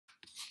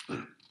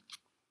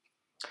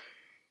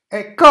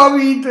È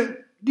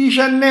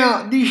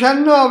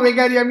Covid-19,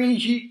 cari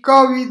amici,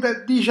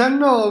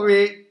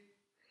 Covid-19.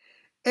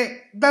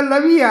 È dalla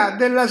via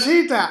della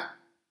seta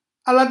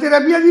alla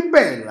terapia di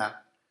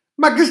Bella.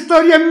 Ma che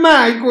storia è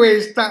mai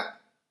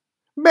questa?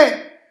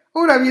 Beh,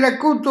 ora vi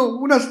racconto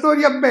una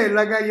storia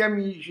bella, cari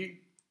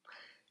amici.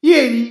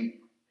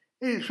 Ieri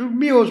sul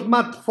mio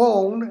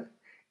smartphone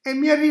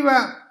mi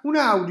arriva un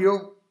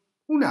audio,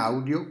 un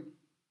audio.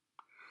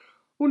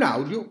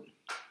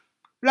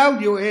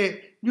 L'audio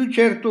è di un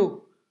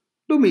certo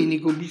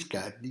Domenico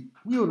Biscardi.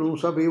 Io non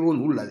sapevo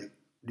nulla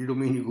di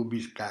Domenico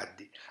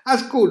Biscardi.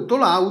 Ascolto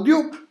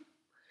l'audio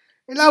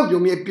e l'audio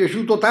mi è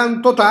piaciuto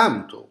tanto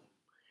tanto,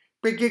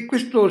 perché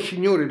questo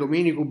signore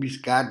Domenico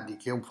Biscardi,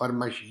 che è un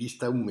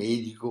farmacista, un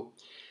medico,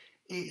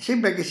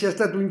 sembra che sia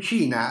stato in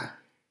Cina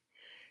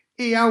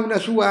e ha una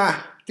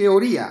sua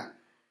teoria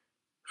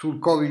sul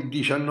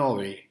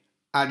Covid-19,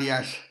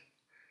 alias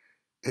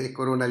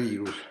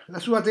coronavirus. La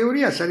sua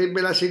teoria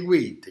sarebbe la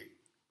seguente,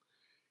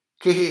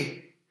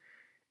 che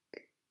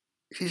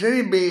si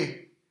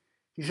sarebbe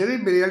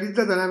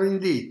realizzata una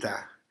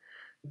vendetta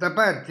da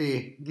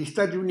parte di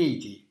Stati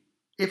Uniti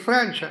e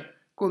Francia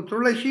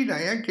contro la Cina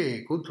e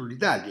anche contro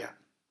l'Italia,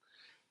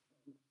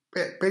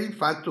 per il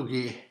fatto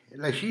che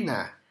la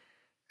Cina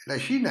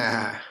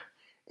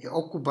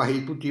occupa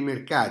tutti i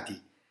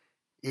mercati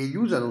e gli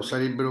USA non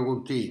sarebbero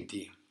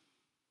contenti.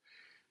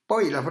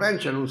 Poi la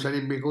Francia non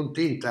sarebbe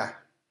contenta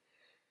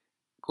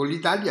con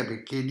l'Italia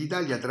perché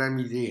l'Italia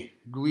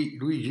tramite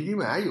Luigi Di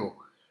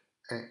Maio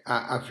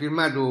ha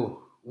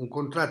firmato un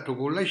contratto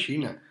con la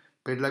Cina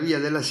per la Via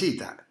della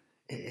Seta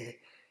e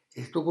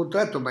questo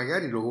contratto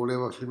magari lo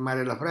voleva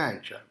firmare la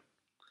Francia,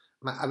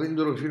 ma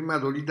avendolo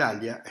firmato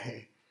l'Italia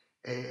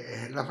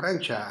la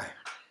Francia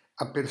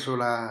ha perso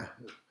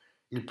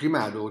il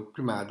primato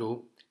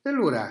e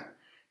allora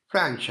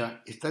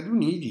Francia e Stati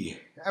Uniti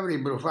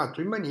avrebbero fatto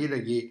in maniera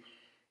che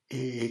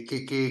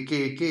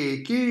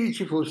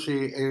ci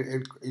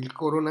fosse il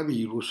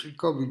coronavirus, il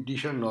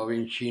Covid-19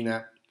 in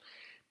Cina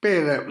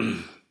per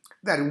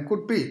dare un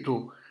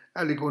colpetto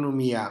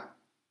all'economia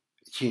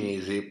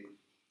cinese.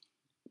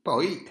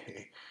 Poi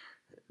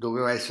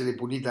doveva essere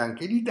punita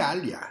anche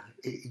l'Italia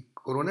e il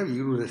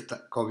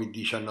coronavirus,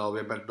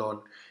 Covid-19,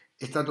 pardon,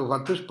 è stato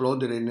fatto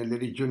esplodere nelle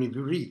regioni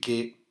più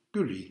ricche,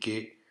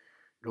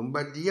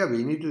 Lombardia,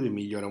 Veneto ed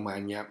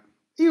Emilia-Romagna.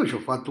 Io ci ho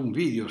fatto un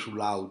video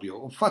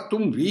sull'audio, un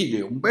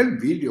bel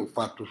video ho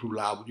fatto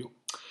sull'audio.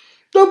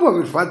 Dopo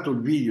aver fatto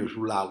il video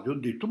sull'audio ho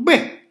detto,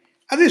 beh,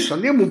 adesso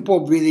andiamo un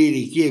po' a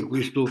vedere chi è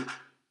questo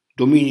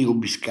Domenico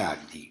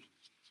Biscardi,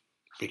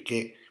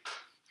 perché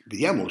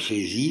vediamo se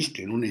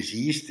esiste, non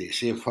esiste,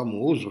 se è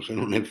famoso, se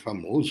non è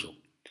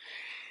famoso.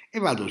 E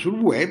vado sul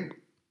web,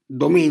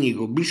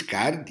 Domenico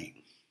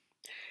Biscardi,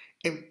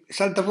 e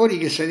salta fuori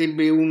che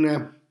sarebbe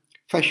un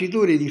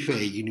facitore di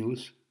fake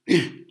news.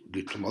 Ho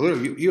detto, ma allora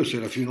io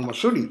Serafino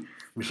Massoni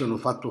mi sono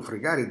fatto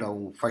fregare da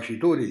un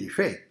facitore di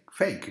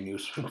fake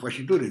news, un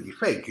facitore di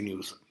fake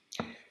news.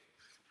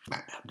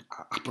 Ma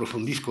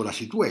approfondisco la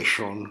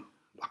situation,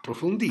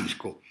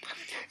 approfondisco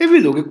e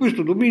vedo che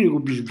questo Domenico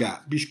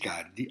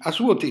Biscardi a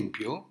suo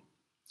tempo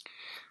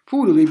fu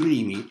uno dei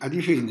primi a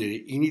difendere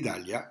in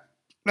Italia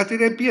la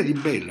terapia di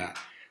Bella,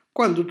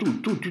 quando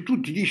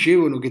tutti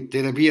dicevano che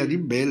terapia di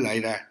Bella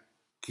era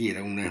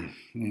un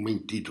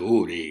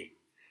mentitore,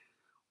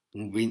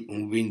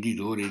 un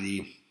venditore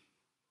di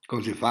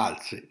cose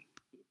false.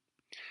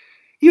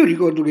 Io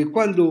ricordo che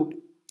quando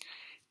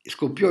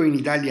scoppiò in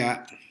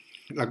Italia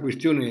la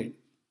questione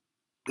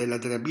della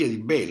terapia di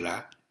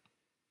Bella,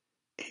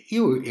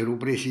 io ero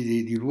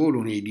preside di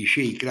ruolo nei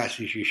licei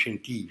classici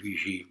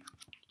scientifici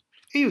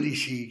e io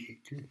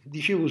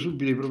dicevo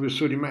subito ai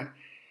professori, ma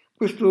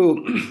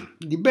questo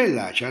Di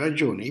Bella c'ha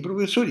ragione, i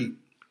professori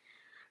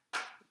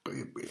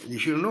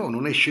dicevano no,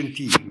 non è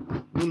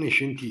scientifico,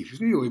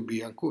 io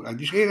ebbi ancora,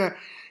 era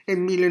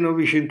il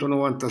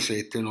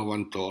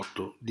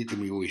 1997-98,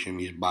 ditemi voi se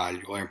mi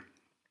sbaglio,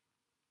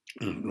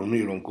 non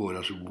ero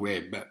ancora sul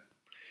web.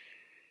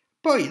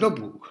 Poi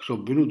dopo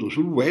sono venuto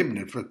sul web,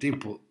 nel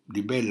frattempo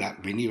Di Bella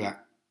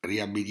veniva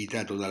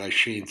riabilitato dalla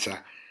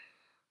scienza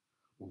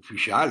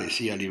ufficiale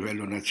sia a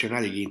livello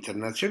nazionale che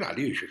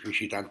internazionale, io ci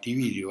feci tanti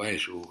video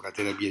sulla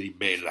terapia di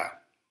Bella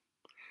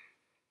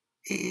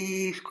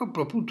e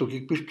scopro appunto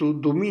che questo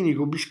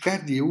Domenico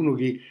Biscardi è uno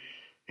che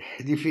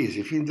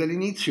difese fin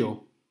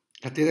dall'inizio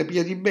la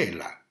terapia di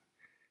Bella,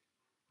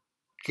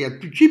 che al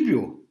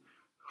principio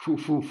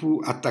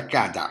fu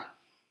attaccata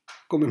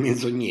come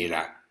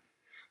menzognera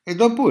e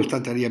dopo è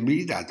stata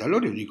riabilitata.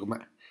 Allora io dico, ma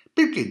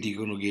perché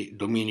dicono che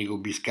Domenico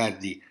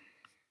Biscardi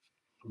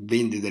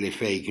vende delle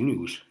fake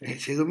news?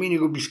 Se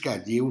Domenico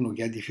Biscardi è uno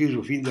che ha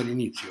difeso fin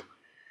dall'inizio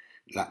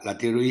la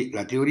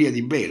teoria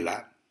di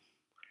Bella,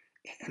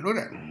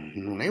 allora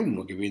non è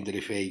uno che vende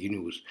le fake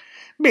news.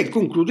 Beh,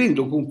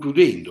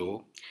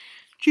 concludendo,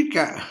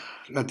 circa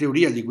la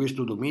teoria di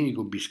questo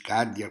Domenico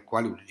Biscardi, al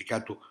quale ho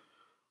dedicato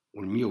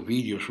un mio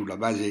video sulla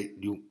base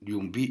di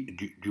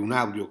un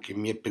audio che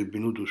mi è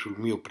pervenuto sul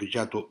mio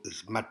pregiato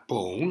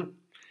smartphone,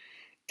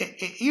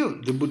 E io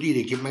devo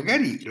dire che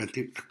magari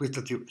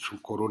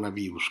sul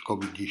coronavirus,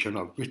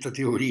 Covid-19, questa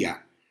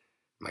teoria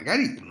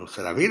magari non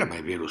sarà vera ma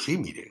è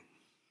verosimile.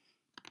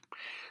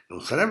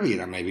 Non sarà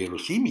vera ma è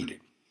verosimile.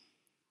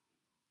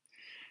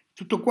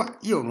 Tutto qua,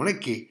 io non è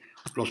che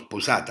l'ho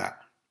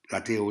sposata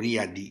la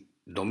teoria di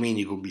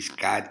Domenico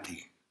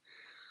Biscardi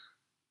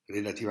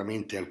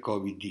relativamente al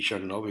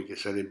Covid-19, che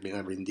sarebbe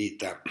una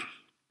vendetta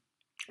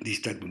di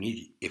Stati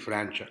Uniti e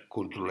Francia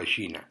contro la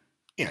Cina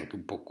e anche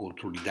un po'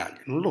 contro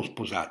l'Italia. Non l'ho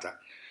sposata,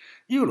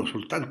 io l'ho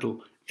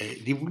soltanto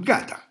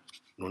divulgata.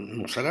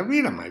 Non sarà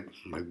vera,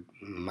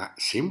 ma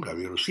sembra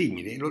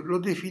verosimile. L'ho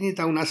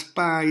definita una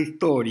spy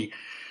story.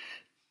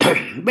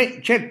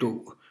 Beh,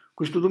 certo,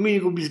 questo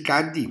Domenico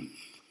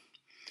Biscardi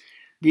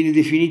viene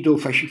definito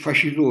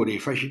facitore di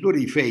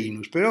fake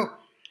news,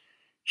 però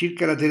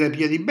circa la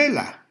terapia di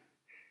Bella,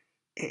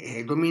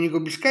 Domenico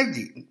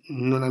Biscardi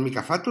non ha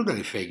mica fatto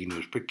delle fake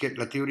news, perché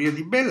la teoria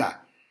di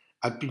Bella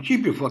al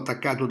principio fu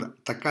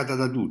attaccata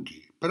da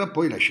tutti, però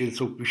poi la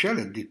scienza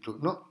ufficiale ha detto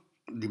no,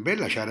 Di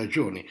Bella c'ha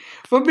ragione.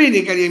 Va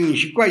bene cari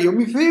amici, qua io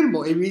mi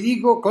fermo e vi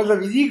dico cosa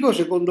vi dico,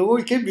 secondo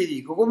voi che vi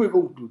dico, come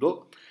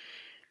concludo?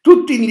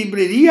 Tutti in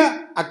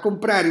libreria a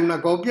comprare una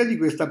copia di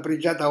questa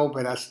pregiata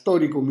opera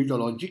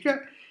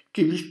storico-mitologica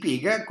che vi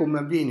spiega come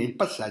avviene il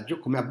passaggio,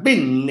 come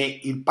avvenne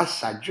il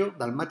passaggio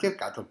dal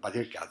matriarcato al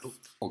patriarcato.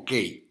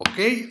 Ok,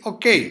 ok,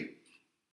 ok.